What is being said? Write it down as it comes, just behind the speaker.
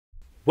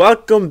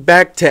Welcome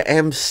back to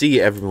MC,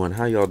 everyone.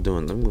 How y'all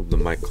doing? Let me move the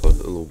mic a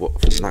little,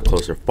 not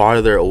closer,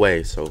 farther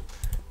away, so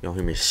y'all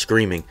hear me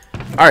screaming.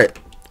 All right.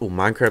 Oh,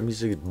 Minecraft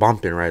music is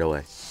bumping right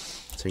away,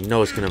 so you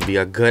know it's gonna be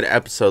a good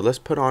episode. Let's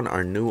put on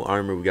our new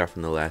armor we got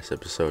from the last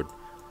episode,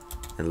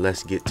 and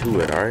let's get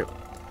to it. All right.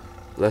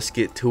 Let's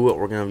get to it.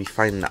 We're gonna be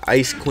fighting the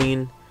Ice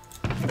Queen.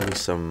 Need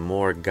some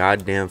more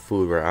goddamn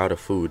food. We're out of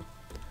food.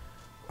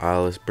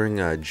 Let's bring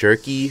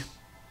jerky.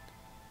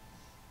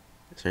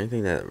 Is there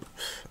anything that...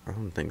 I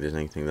don't think there's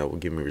anything that will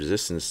give me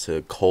resistance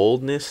to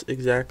coldness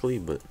exactly,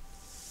 but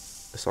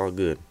it's all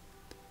good.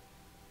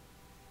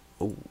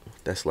 Oh,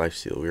 that's life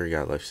steal. We already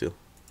got life steal.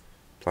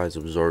 Applies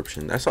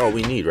absorption. That's all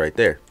we need right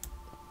there.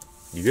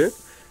 You good?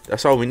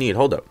 That's all we need.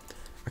 Hold up.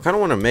 I kind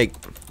of want to make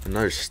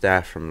another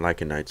staff from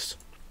Lycanites.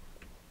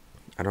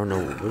 I don't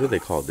know. What are they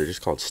called? They're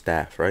just called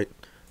staff, right?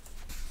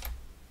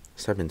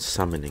 Let's type in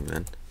summoning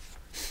then.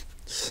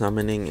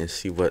 Summoning and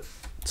see what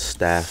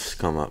staffs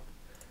come up.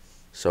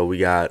 So we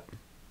got...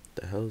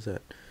 the hell is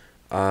that?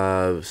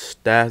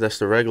 Staff, that's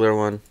the regular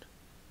one.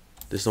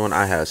 This is the one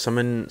I have. Some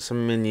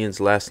minions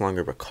last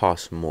longer but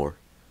cost more.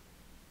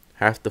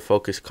 Half the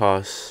focus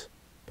costs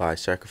by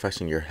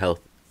sacrificing your health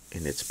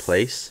in its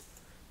place.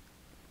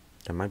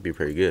 That might be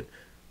pretty good.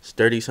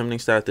 Sturdy summoning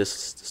staff, this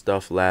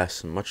stuff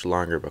lasts much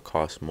longer but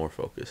costs more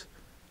focus.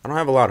 I don't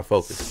have a lot of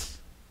focus.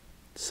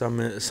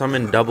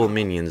 Summon double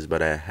minions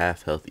but at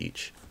half health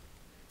each.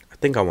 I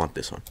think I want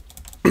this one.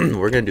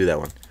 We're gonna do that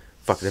one.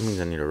 Fuck, that means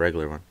I need a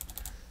regular one.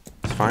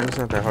 It's fine, it's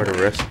not that hard a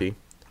recipe.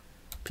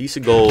 Piece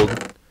of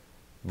gold,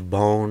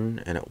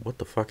 bone, and what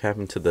the fuck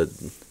happened to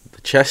the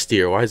chest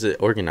here? Why is it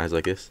organized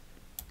like this?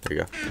 There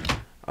you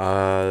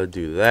go.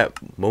 Do that,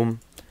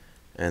 boom.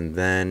 And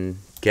then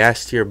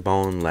gas tier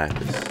bone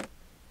lapis.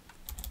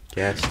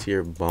 Gas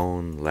tier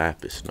bone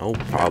lapis, no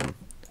problem.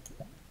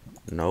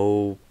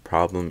 No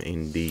problem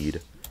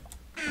indeed.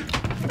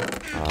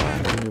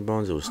 How many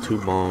bones? It was 2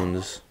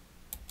 bones.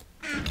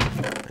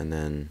 And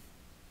then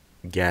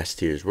gas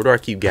tiers. Where do I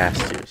keep gas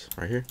tiers?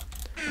 Right here?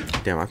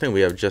 Damn, I think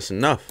we have just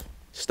enough.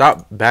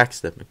 Stop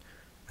backstepping.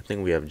 I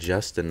think we have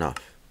just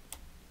enough.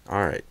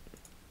 Alright.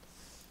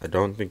 I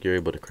don't think you're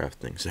able to craft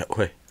things that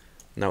way.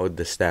 Not with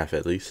the staff,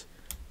 at least.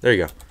 There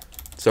you go.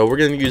 So we're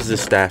going to use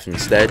this staff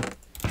instead.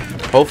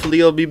 Hopefully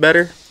it'll be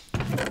better.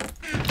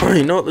 Oh,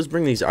 you know what? Let's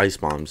bring these ice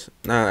bombs.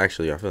 Nah,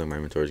 actually, I feel like my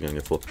inventory is going to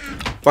get full.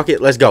 Fuck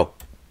it. Let's go.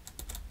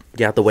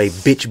 Get out the way,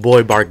 bitch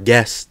boy bar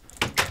guest.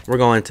 We're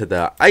going to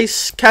the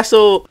ice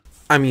castle.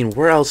 I mean,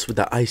 where else would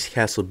the ice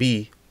castle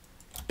be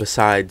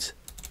besides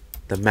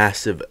the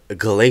massive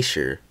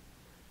glacier?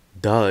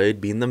 Duh, it'd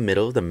be in the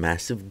middle of the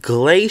massive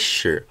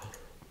glacier.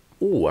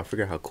 Ooh, I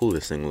forgot how cool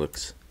this thing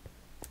looks.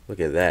 Look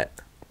at that.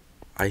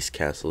 Ice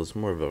castle. It's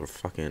more of a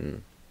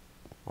fucking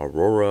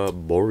Aurora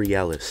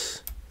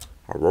Borealis.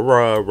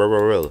 Aurora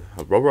Borealis.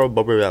 Aurora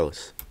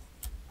Borealis.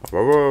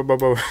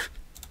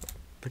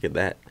 Look at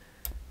that.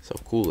 So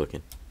cool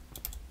looking.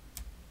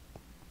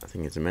 I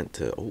think it's meant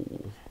to... oh.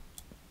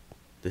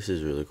 This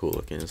is really cool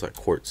looking. It's like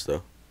quartz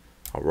though.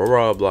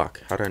 Aurora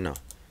block. How'd I know?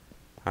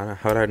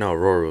 How'd I know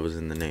Aurora was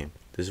in the name?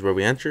 This is where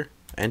we enter?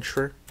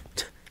 Enter?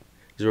 This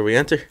is where we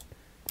enter? Is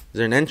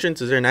there an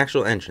entrance? Is there an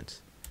actual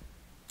entrance?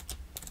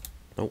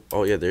 Oh,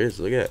 oh yeah, there is.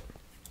 Look at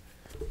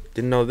that.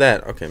 Didn't know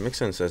that. Okay, makes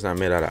sense. That's not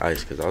made out of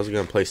ice because I was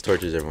going to place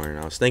torches everywhere and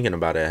I was thinking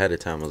about it ahead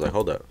of time. I was like,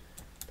 hold up.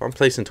 If I'm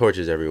placing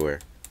torches everywhere,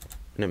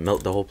 wouldn't it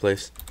melt the whole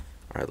place?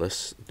 Alright,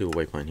 let's do a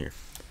waypoint here.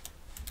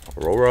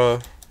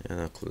 Aurora.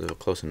 Yeah,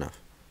 close enough.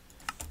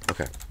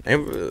 Okay.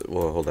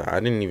 Well, hold on. I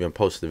didn't even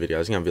post the video. I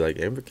was gonna be like,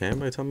 can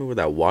anybody tell me where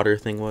that water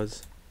thing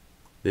was?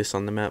 This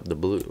on the map, the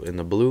blue. In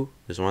the blue,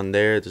 there's one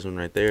there. There's one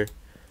right there.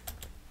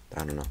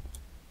 I don't know.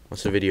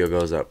 Once the video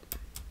goes up,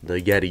 the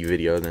Yeti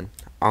video, then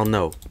I'll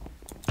know.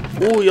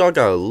 Ooh, y'all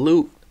got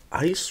loot.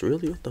 Ice?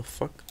 Really? What the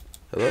fuck?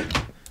 Hello?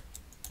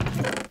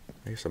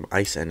 There's some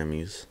ice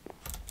enemies.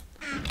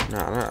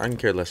 Nah, I can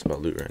care less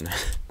about loot right now.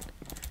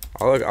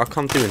 I'll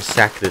come through and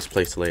sack this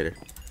place later.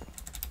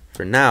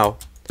 For now,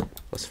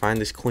 let's find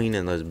this queen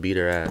and let's beat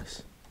her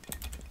ass.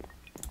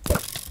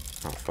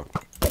 Oh,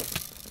 fuck.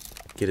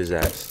 Get his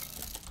ass.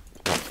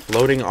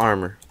 Floating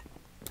armor.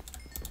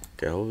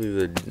 Okay,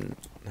 hopefully the...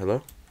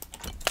 hello?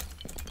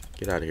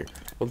 Get out of here.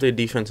 Hopefully the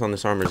defense on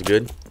this armor is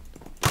good.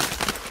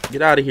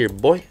 Get out of here,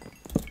 boy.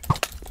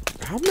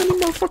 How many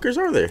motherfuckers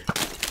are there?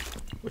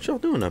 What y'all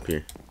doing up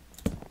here?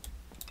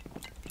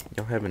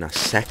 Y'all having a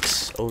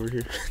sex over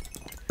here?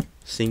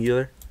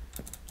 Singular?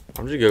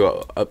 I'm just gonna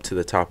go up to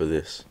the top of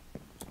this.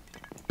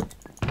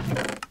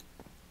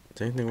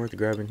 Is anything worth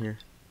grabbing here?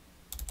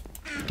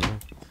 No,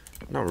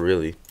 not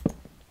really.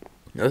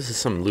 Now, this is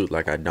some loot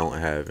like I don't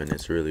have and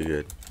it's really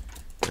good.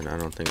 And I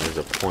don't think there's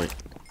a point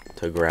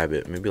to grab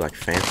it. Maybe like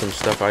phantom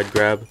stuff I'd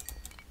grab.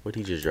 What'd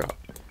he just drop?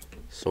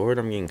 Sword?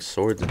 I'm getting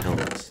swords and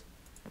helmets.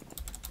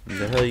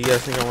 The hell you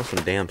guys think I want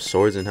some damn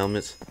swords and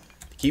helmets?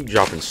 Keep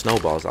dropping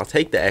snowballs. I'll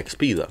take the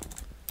XP though.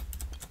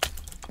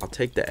 I'll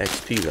take the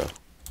XP though.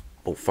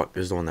 Oh fuck,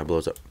 this is the one that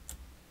blows up.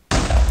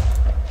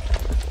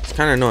 It's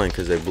kind of annoying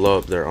because they blow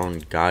up their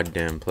own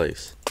goddamn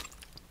place.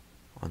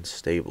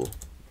 Unstable.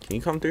 Can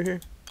you come through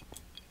here?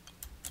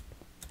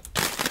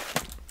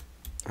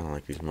 I don't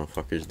like these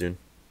motherfuckers, dude.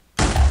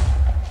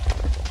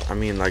 I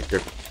mean, like,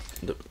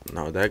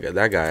 no,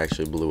 that guy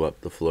actually blew up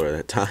the floor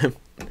that time.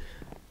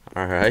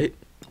 Alright.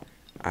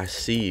 I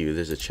see you.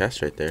 There's a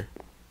chest right there.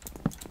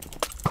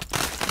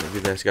 Maybe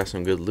that's got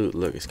some good loot.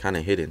 Look, it's kind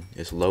of hidden.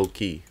 It's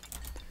low-key.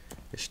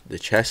 The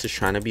chest is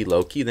trying to be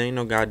low-key. There ain't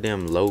no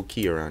goddamn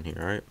low-key around here,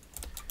 alright?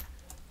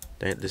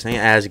 This ain't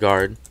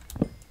Asgard.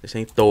 This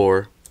ain't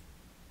Thor.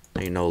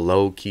 There ain't no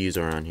low-keys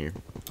around here.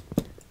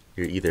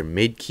 You're either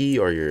mid-key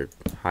or you're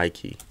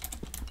high-key.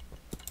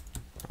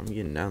 I'm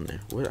getting down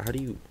there. What? How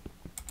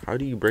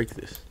do you break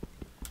this?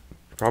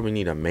 You probably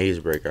need a maze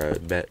breaker, I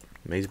bet.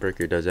 Maze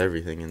breaker does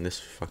everything in this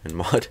fucking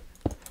mod.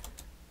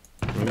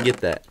 Let me get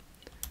that.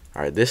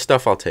 Alright, this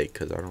stuff I'll take,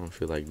 because I don't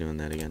feel like doing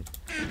that again.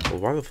 Well,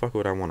 why the fuck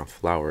would I want a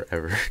flower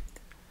ever?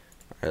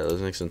 Alright,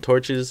 let's make some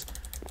torches.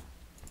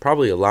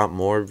 Probably a lot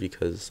more,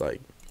 because, like,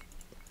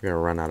 we're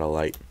gonna run out of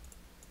light.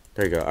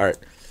 There you go. Alright.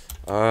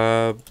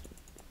 Yeah,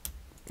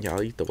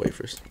 I'll eat the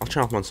wafers. I'll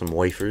chomp on some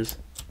wafers.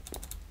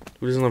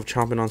 Who doesn't love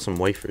chomping on some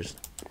wafers?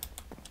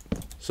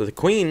 So the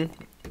queen,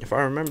 if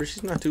I remember,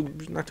 she's not too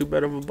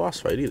bad of a boss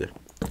fight either.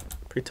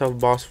 Pretty tough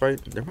boss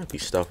fight. There might be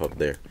stuff up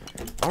there.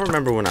 I'll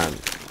remember when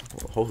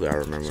hopefully I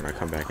remember when I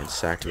come back and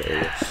sack the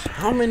area.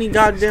 How many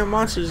goddamn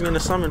monsters are gonna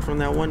summon from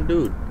that one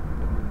dude?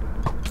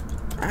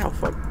 Ow,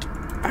 fuck.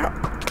 Ow.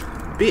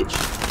 Bitch.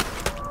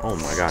 Oh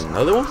my god,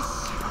 another one?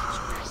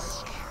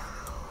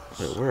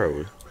 Wait, where are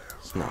we?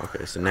 No, okay,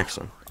 it's the next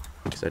one.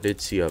 Because I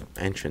did see an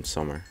entrance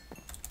somewhere.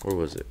 Where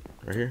was it?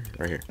 Right here?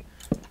 Right here.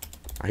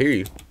 I hear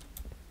you.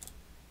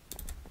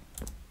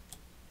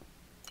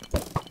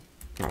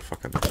 Oh,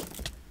 fuck, I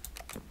missed.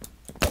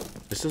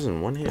 This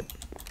isn't one hit.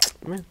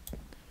 Man.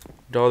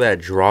 Did all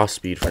that draw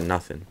speed for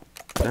nothing.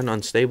 Is that an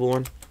unstable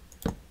one?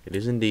 It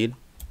is indeed.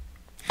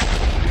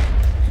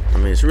 I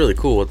mean, it's really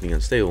cool what the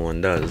unstable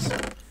one does.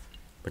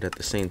 But at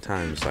the same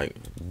time, it's like,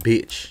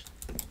 bitch.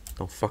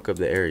 Don't fuck up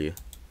the area.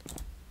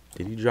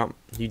 Did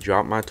you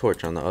drop my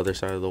torch on the other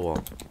side of the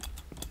wall?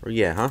 Or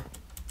yeah, huh?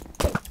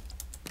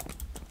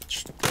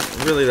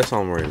 Really, that's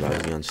all I'm worried about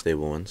is the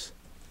unstable ones.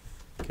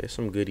 Okay,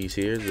 some goodies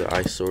here. The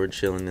ice sword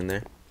chilling in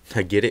there.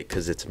 I get it,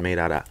 because it's made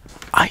out of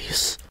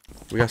ice.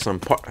 We got some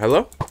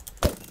hello?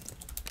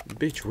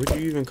 Bitch, where'd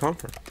you even come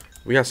from?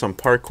 We got some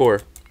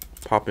parkour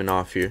popping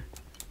off here.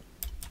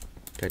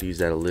 Gotta use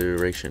that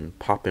alliteration.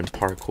 Popping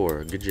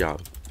parkour. Good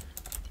job.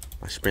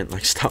 My sprint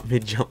like stop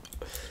mid-jump.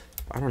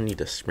 I don't need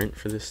to sprint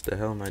for this. The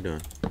hell am I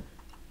doing?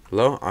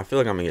 Hello? I feel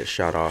like I'm gonna get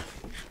shot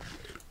off.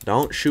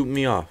 Don't shoot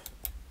me off.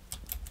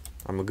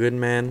 I'm a good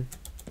man.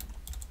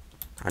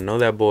 I know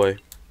that boy.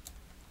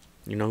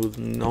 You know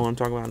who I'm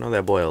talking about? I know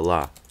that boy a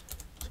lot.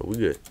 So we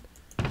good.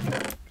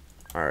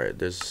 Alright,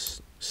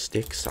 there's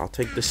sticks. I'll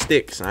take the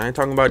sticks. I ain't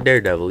talking about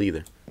Daredevil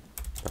either.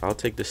 But I'll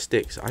take the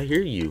sticks. I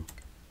hear you.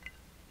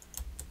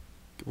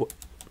 What?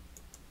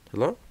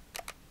 Hello?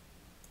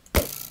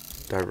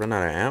 Did I run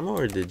out of ammo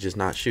or did it just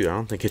not shoot? I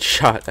don't think it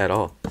shot at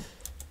all.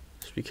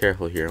 Just be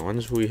careful here.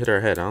 Once we hit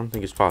our head, I don't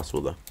think it's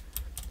possible though.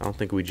 I don't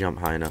think we jump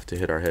high enough to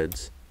hit our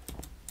heads.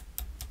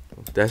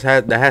 That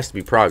has to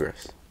be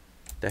progress.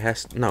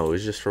 No,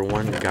 it's just for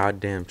one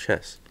goddamn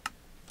chest.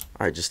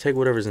 Alright, just take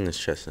whatever's in this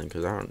chest then,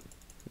 because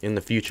in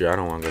the future I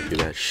don't want to go through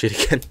that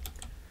shit again.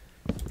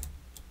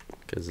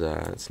 Because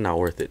it's not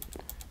worth it.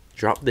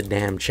 Drop the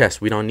damn chest.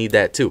 We don't need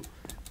that too.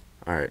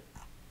 Alright,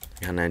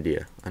 I got an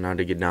idea. I know how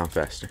to get down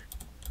faster.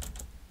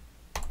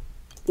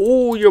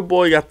 Oh, your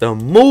boy got the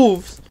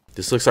moves.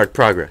 This looks like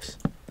progress.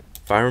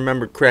 If I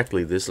remember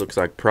correctly, this looks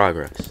like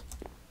progress.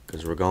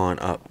 Because we're going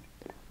up.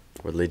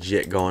 We're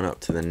legit going up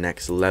to the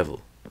next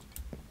level.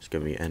 There's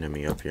gonna be an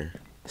enemy up here.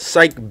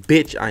 Psych,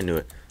 bitch! I knew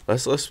it.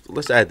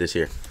 Let's add this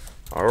here.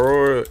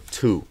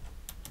 R2.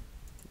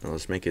 Now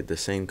let's make it the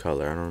same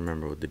color. I don't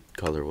remember what the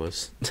color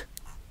was.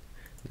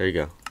 There you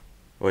go.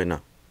 Wait, no.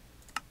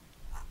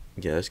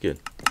 Yeah, that's good.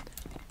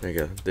 There you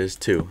go. There's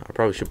 2. I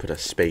probably should put a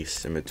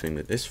space in between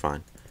it. It's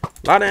fine.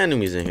 A lot of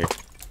enemies in here.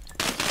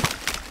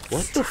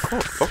 What the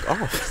fuck? Fuck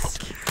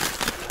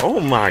off. Oh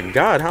my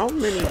god. How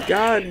many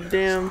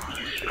goddamn...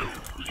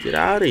 Get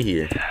out of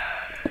here.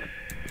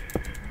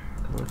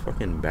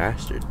 Motherfucking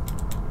bastard.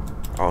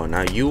 Oh,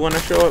 now you want to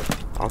show up?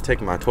 I'll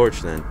take my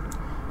torch then.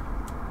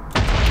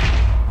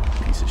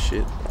 Piece of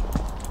shit.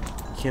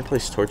 You can't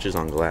place torches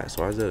on glass.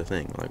 Why is that a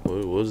thing? Like,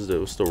 what's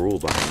the rule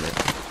behind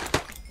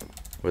that?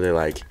 Where they're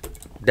like,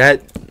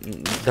 that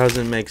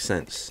doesn't make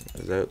sense.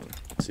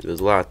 See,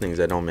 there's a lot of things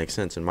that don't make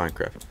sense in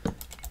Minecraft.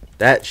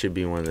 That should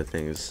be one of the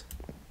things.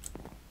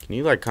 Can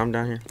you, like, come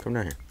down here? Come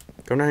down here.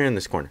 Come down here in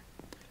this corner.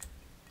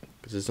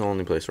 Because this is the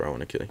only place where I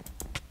want to kill you.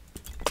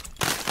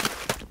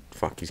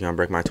 Fuck, he's gonna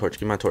break my torch.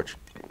 Give me my torch.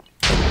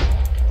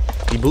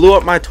 He blew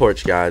up my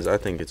torch, guys. I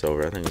think it's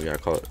over. I think we gotta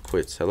call it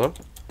quits. Hello?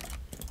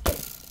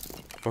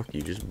 Fuck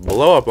you. Just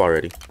blow up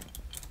already.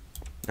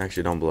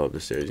 Actually, don't blow up the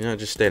stairs. You know,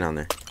 just stay down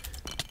there.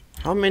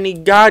 How many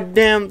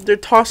goddamn... They're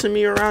tossing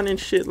me around and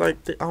shit like...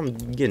 I'm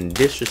getting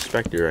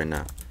disrespected right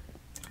now.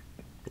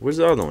 Where's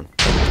the other one?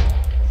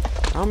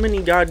 How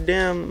many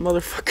goddamn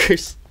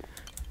motherfuckers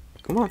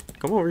Come on.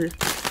 Come over here.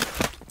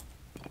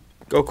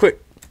 Go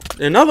quick.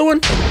 Another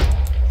one.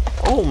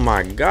 Oh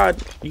my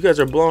god. You guys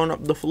are blowing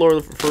up the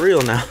floor for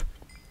real now.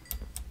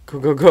 Go,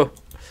 go, go.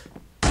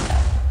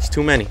 It's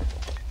too many.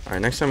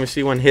 Alright, next time we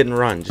see one, hit and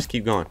run. Just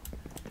keep going.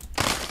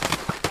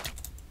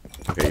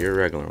 Okay, you're a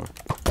regular one.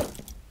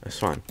 That's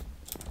fine.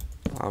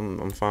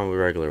 I'm fine with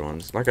regular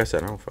ones. Like I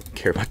said, I don't fucking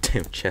care about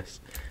damn chests.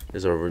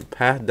 There's a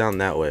path down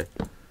that way.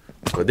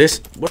 But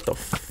this, what the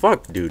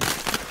fuck, dude?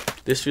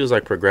 This feels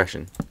like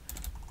progression.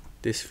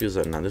 This feels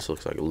like, nah, this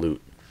looks like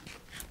loot.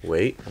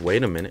 Wait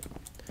a minute.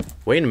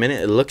 Wait a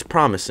minute, it looks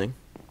promising.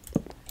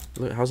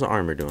 Look, how's the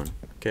armor doing?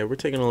 Okay, we're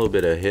taking a little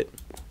bit of a hit.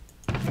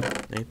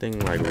 Anything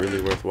like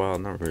really worthwhile?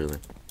 Not really.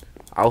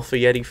 Alpha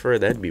Yeti fur,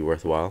 that'd be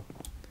worthwhile.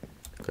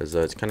 Because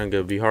it's kind of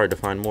going to be hard to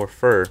find more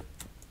fur.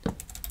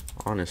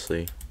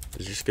 Honestly,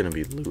 there's just going to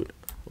be loot.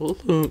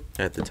 Loot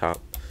at the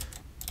top.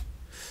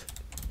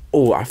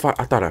 Oh, I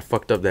thought I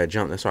fucked up that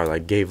jump. That's why I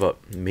like gave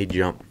up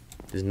mid-jump.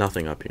 There's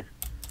nothing up here.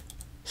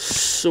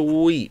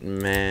 Sweet,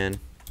 man.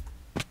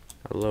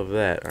 I love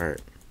that.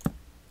 Alright.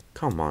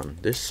 Come on.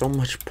 There's so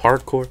much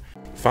parkour.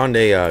 Found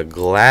a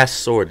glass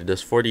sword. It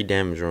does 40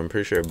 damage. I'm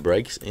pretty sure it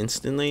breaks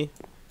instantly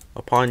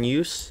upon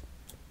use.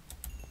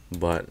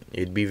 But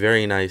it'd be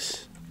very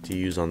nice to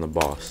use on the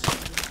boss.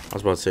 I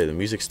was about to say, the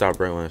music stopped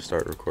right when I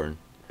started recording.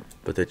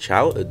 But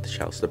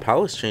the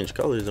palace changed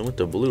colors and went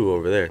to blue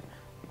over there.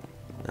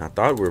 And I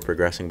thought we were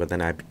progressing, but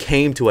then I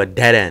came to a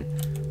dead end.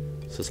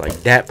 So it's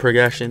like that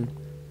progression.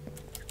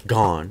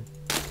 Gone.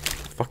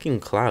 Fucking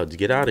clouds.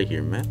 Get out of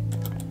here, man.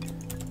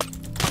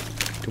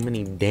 Too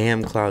many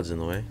damn clouds in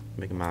the way.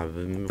 Making my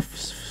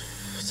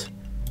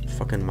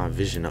fucking my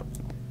vision up.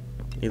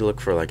 Need to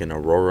look for like an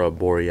Aurora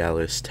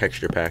Borealis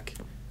texture pack.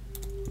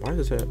 Why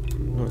is that?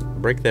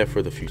 Break that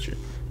for the future.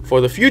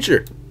 For the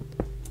future!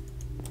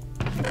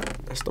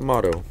 That's the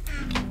motto.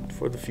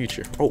 For the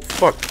future. Oh,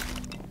 fuck.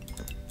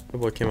 That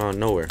boy came out of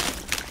nowhere.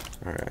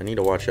 Alright, I need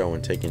to watch out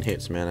when taking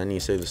hits, man. I need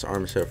to save this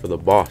armor set for the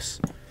boss.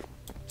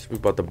 Speak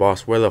about the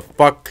boss. Where the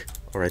fuck?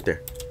 Oh, right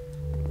there.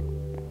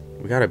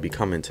 We gotta be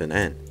coming to an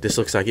end. This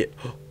looks like it.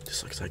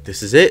 This looks like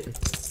this is it.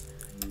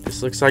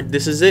 This looks like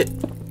this is it.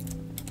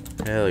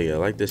 Hell yeah.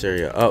 Light this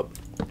area up.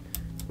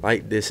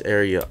 Light this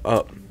area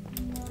up.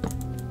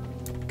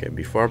 Okay,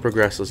 before I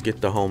progress, let's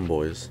get the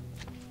homeboys.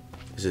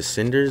 Is it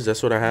cinders?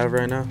 That's what I have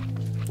right now?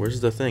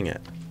 Where's the thing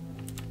at?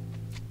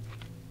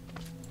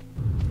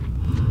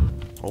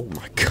 Oh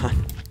my god.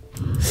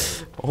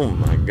 Oh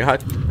my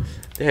god.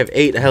 They have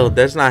 8 health.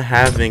 That's not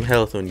having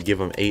health when you give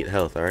them 8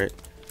 health, alright?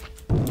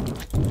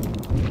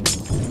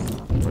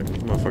 Like,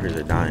 these motherfuckers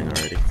are dying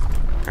already.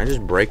 Can I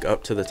just break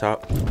up to the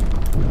top?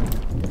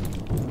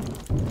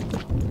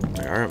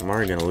 Like, I'm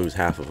already gonna lose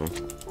half of them.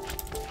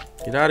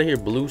 Get out of here,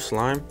 blue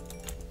slime.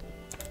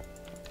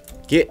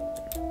 Get.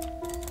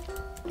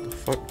 The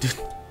fuck, dude.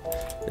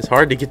 It's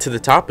hard to get to the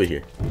top of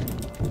here.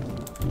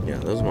 Yeah,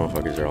 those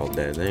motherfuckers are all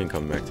dead. They ain't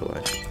coming back to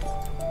life.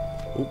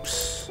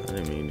 Oops. I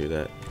didn't mean to do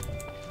that.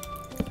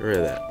 Get rid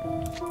of that.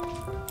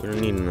 We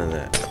don't need none of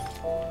that.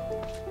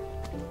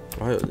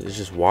 Why? It's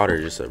just water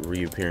just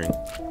reappearing.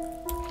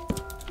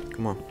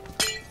 Come on.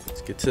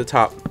 Let's get to the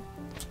top.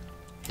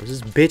 Where's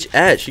this bitch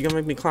at? She gonna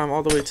make me climb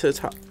all the way to the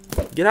top.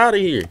 Get out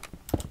of here.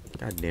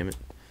 God damn it.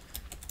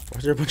 Why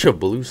is there a bunch of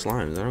blue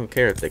slimes? I don't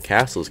care if the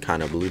castle's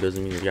kind of blue.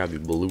 Doesn't mean there's gotta be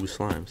blue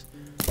slimes.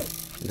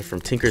 They're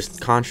from Tinker's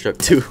Construct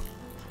too.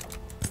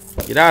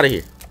 Get out of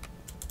here.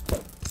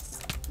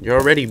 You're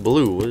already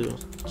blue.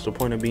 What's the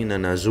point of being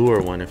an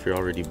azure one if you're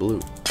already blue?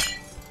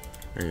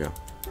 There you go.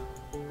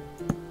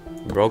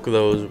 Broke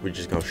those. We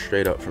just go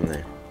straight up from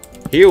there.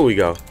 Here we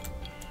go.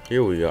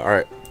 Here we go.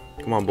 Alright.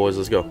 Come on, boys.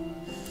 Let's go.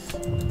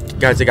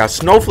 Guys, they got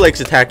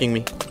snowflakes attacking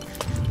me.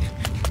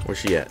 Where's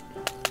she at?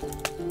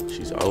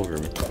 She's over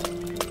me.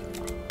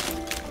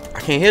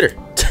 I can't hit her.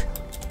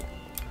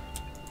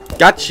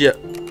 Gotcha.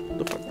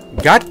 The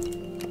fuck? Got.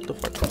 The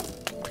fuck?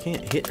 I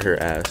can't hit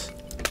her ass.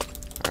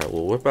 Alright,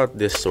 we'll whip out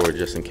this sword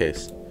just in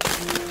case.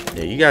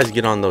 Yeah, you guys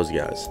get on those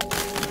guys.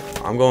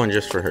 I'm going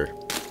just for her.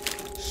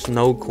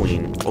 Snow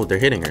Queen. Oh, they're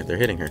hitting her. They're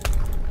hitting her.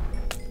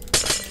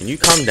 Can you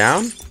calm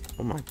down?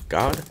 Oh my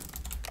god.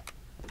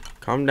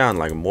 Calm down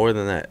like more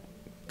than that.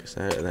 Because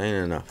that ain't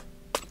enough.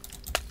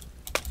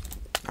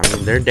 I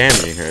mean, they're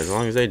damaging her. As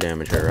long as they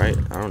damage her, right?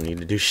 I don't need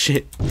to do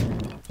shit.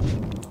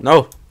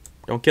 No.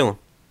 Don't kill them.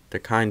 They're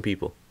kind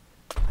people.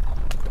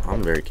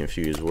 I'm very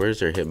confused. Where's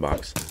their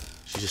hitbox?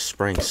 She's just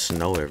spraying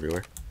snow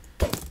everywhere.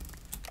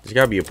 There's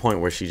gotta be a point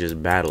where she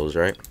just battles,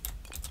 right?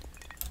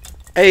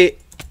 Hey!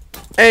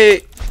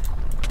 Hey!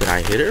 Did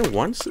I hit her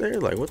once there?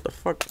 Like, what the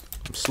fuck?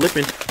 I'm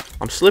slipping.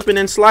 I'm slipping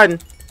and sliding.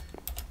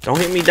 Don't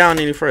hit me down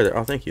any further.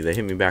 Oh, thank you. They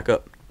hit me back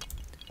up.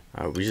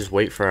 We just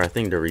wait for our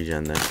thing to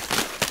regen then.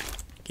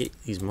 Get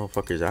these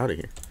motherfuckers out of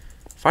here.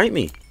 Fight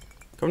me.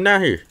 Come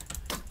down here.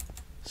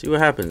 See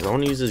what happens. I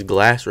want to use this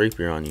glass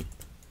rapier on you.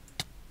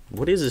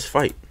 What is this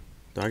fight?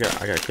 I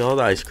gotta kill all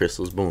the ice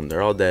crystals. Boom.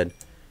 They're all dead.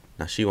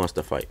 Now she wants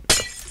to fight.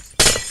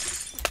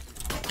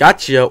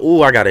 Gotcha.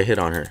 Ooh, I got a hit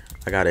on her.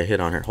 I got a hit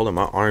on her. Hold on,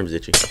 my arm's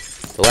itchy.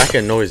 The lack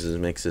of noises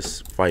makes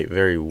this fight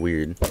very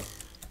weird.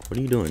 What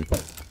are you doing?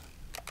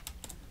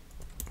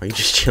 Are you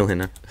just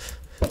chilling?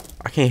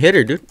 I can't hit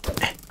her, dude.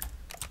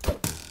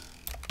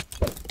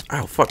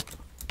 Oh, fuck.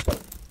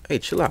 Hey,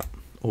 chill out.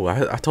 Oh,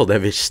 I told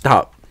that bitch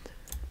stop.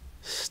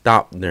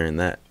 Stop during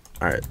that.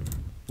 Alright.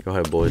 Go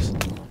ahead, boys.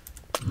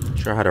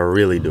 Show how to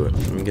really do it.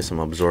 Let me get some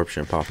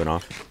absorption popping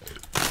off.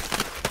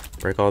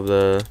 Break all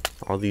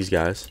these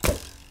guys.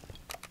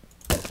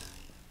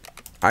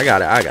 I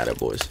got it,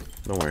 boys.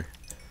 Don't worry.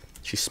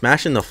 She's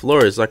smashing the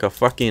floor. It's like a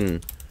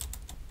fucking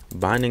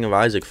Binding of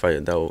Isaac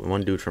fight. That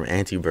one dude from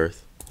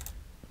Anti-Birth.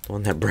 The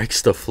one that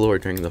breaks the floor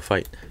during the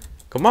fight.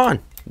 Come on.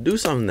 Do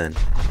something then.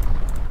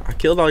 I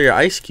killed all your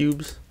ice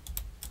cubes.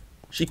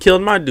 She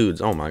killed my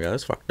dudes. Oh my god,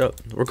 that's fucked up.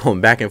 We're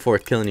going back and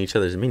forth killing each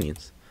other's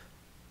minions.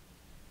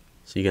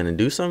 So you gonna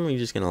do something, or you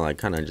just gonna like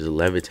kind of just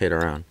levitate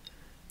around?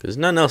 Because there's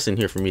nothing else in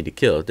here for me to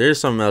kill. If there's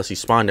something else, he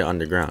spawned it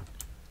underground.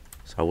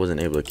 So I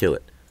wasn't able to kill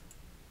it.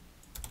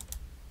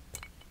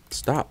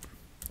 Stop.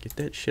 Get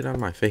that shit out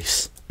of my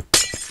face.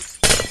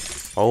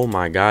 Oh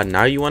my god,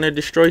 now you want to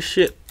destroy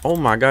shit? Oh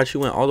my god, she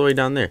went all the way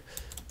down there.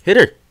 Hit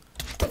her.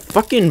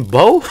 Fucking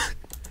bow?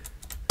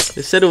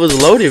 It said it was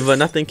loaded, but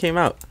nothing came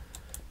out.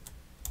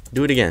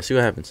 Do it again, see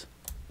what happens.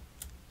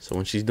 So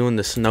when she's doing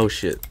the snow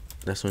shit,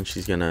 that's when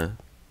she's gonna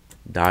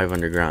dive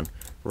underground.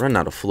 We're running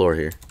out of floor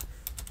here.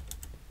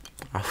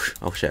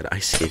 Oh shit,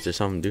 ice skates or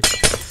something, dude.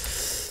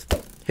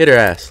 Hit her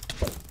ass.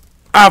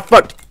 Ah,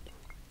 fuck.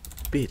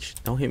 Bitch,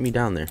 don't hit me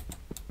down there.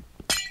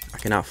 I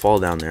cannot fall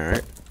down there,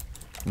 alright?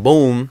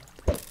 Boom.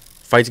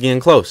 Fight's getting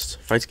close.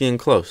 Fight's getting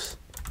close.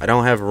 I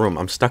don't have room.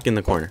 I'm stuck in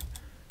the corner.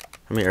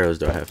 How many arrows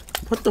do I have?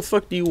 What the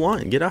fuck do you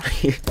want? Get out of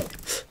here.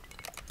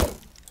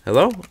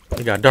 Hello?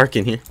 It got dark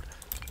in here.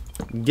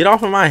 Get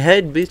off of my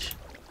head, bitch.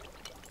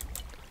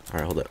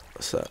 Alright, hold up.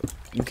 What's up?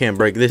 You can't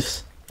break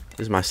this.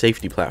 This is my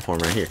safety platform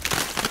right here.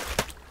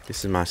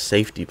 This is my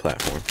safety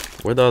platform.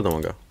 Where'd the other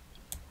one go?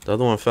 The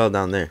other one fell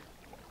down there.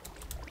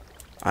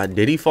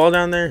 Did he fall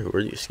down there?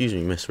 Excuse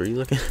me, miss. Were you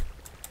looking?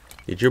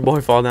 Did your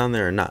boy fall down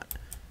there or not?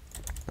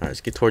 Alright,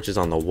 let's get torches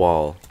on the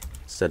wall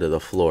instead of the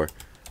floor.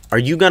 Are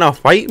you gonna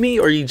fight me,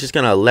 or are you just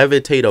gonna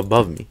levitate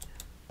above me?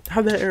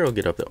 How'd that arrow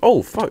get up there?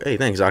 Oh, fuck. Hey,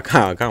 thanks. I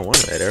kind of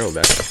wanted that arrow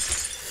back.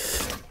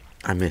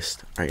 I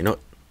missed. Alright, you know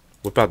what?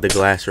 Whip out the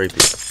glass rapier.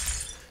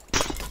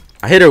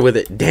 I hit her with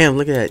it. Damn,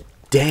 look at that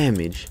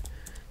damage.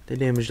 That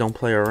damage don't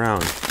play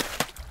around.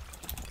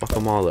 Fuck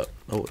them all up.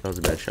 Oh, that was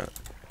a bad shot.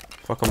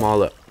 Fuck them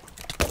all up.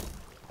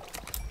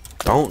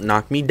 Don't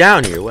knock me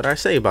down here. What'd I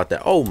say about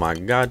that? Oh, my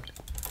God.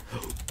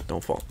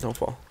 Don't fall. Don't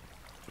fall.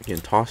 I'm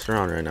getting tossed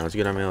around right now. It's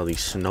good I made all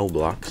these snow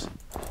blocks.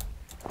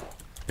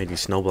 Made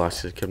these snow blocks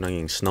because I kept on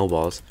getting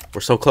snowballs.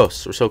 We're so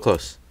close. We're so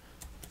close.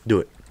 Do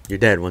it. You're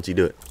dead once you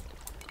do it.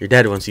 You're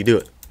dead once you do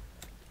it.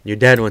 You're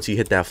dead once you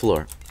hit that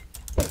floor.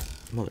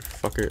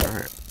 Motherfucker.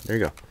 Alright. There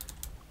you go.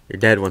 You're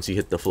dead once you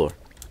hit the floor.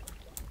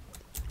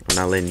 I'm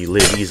not letting you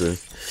live easily.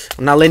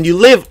 I'm not letting you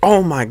live.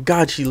 Oh my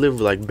god. She lived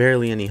with like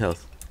barely any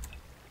health.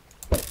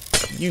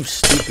 You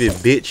stupid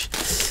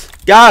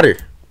bitch. Got her.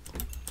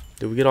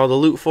 Did we get all the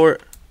loot for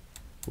it?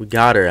 We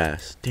got her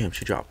ass. Damn,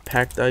 she dropped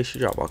packed ice. She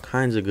dropped all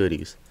kinds of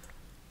goodies.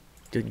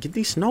 Dude, get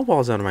these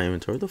snowballs out of my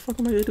inventory. What the fuck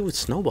am I gonna do with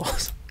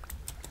snowballs?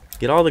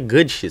 Get all the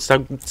good shit.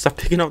 Stop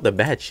picking up the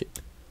bad shit.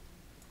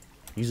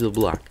 Use the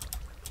block.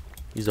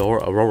 Use the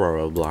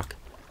Aurora block.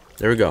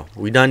 There we go.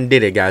 We done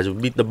did it, guys. We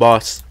beat the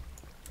boss.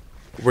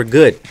 We're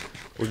good.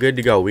 We're good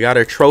to go. We got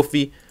our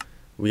trophy.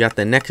 We got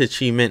the next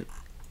achievement.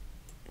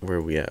 Where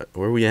are we at?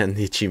 Where are we at in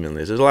the achievement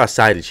list? There's a lot of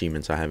side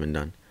achievements I haven't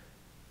done.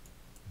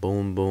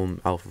 Boom,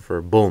 boom, alpha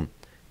fur, boom.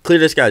 Clear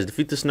the skies.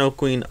 Defeat the Snow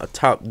Queen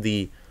atop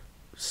the...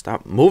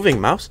 Stop moving,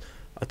 mouse.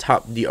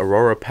 Atop the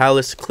Aurora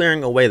Palace,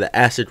 clearing away the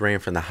acid rain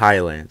from the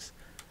highlands.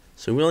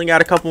 So we only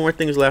got a couple more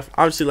things left.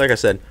 Obviously, like I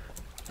said,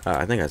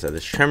 I think I said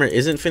this. Tremor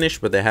isn't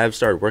finished, but they have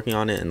started working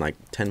on it in like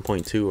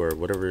 10.2 or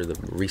whatever the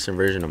recent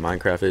version of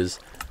Minecraft is,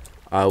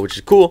 which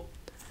is cool.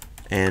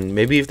 And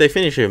maybe if they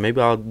finish it,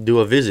 maybe I'll do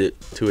a visit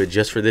to it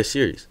just for this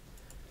series.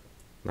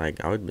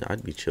 Like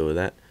I'd be chill with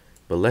that.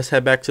 But let's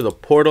head back to the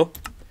portal.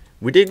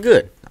 We did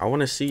good. I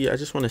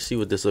just want to see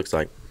what this looks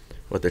like,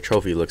 what the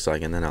trophy looks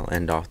like, and then I'll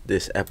end off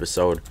this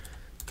episode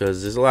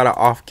because there's a lot of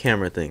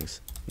off-camera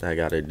things that I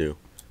gotta do.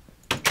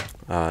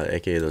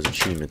 AKA those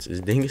achievements.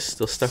 Is Dingus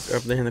still stuck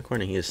up there in the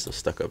corner? He is still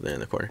stuck up there in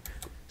the corner.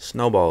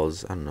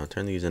 Snowballs. I don't know.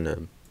 Turn these into...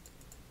 What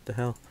the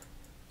hell?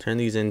 Turn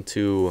these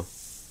into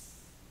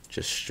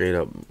just straight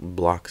up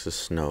blocks of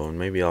snow. And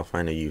maybe I'll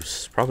find a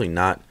use. Probably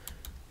not.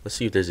 Let's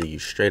see if there's a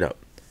use. Straight up.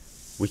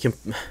 We can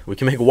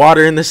make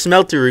water in the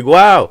smelter rig.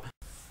 Wow!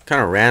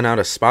 Kind of ran out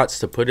of spots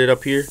to put it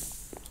up here.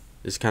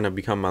 This kind of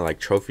become my like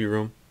trophy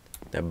room.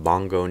 That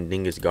Bongo and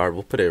Dingus guard.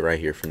 We'll put it right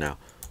here for now.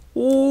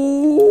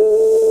 Ooh.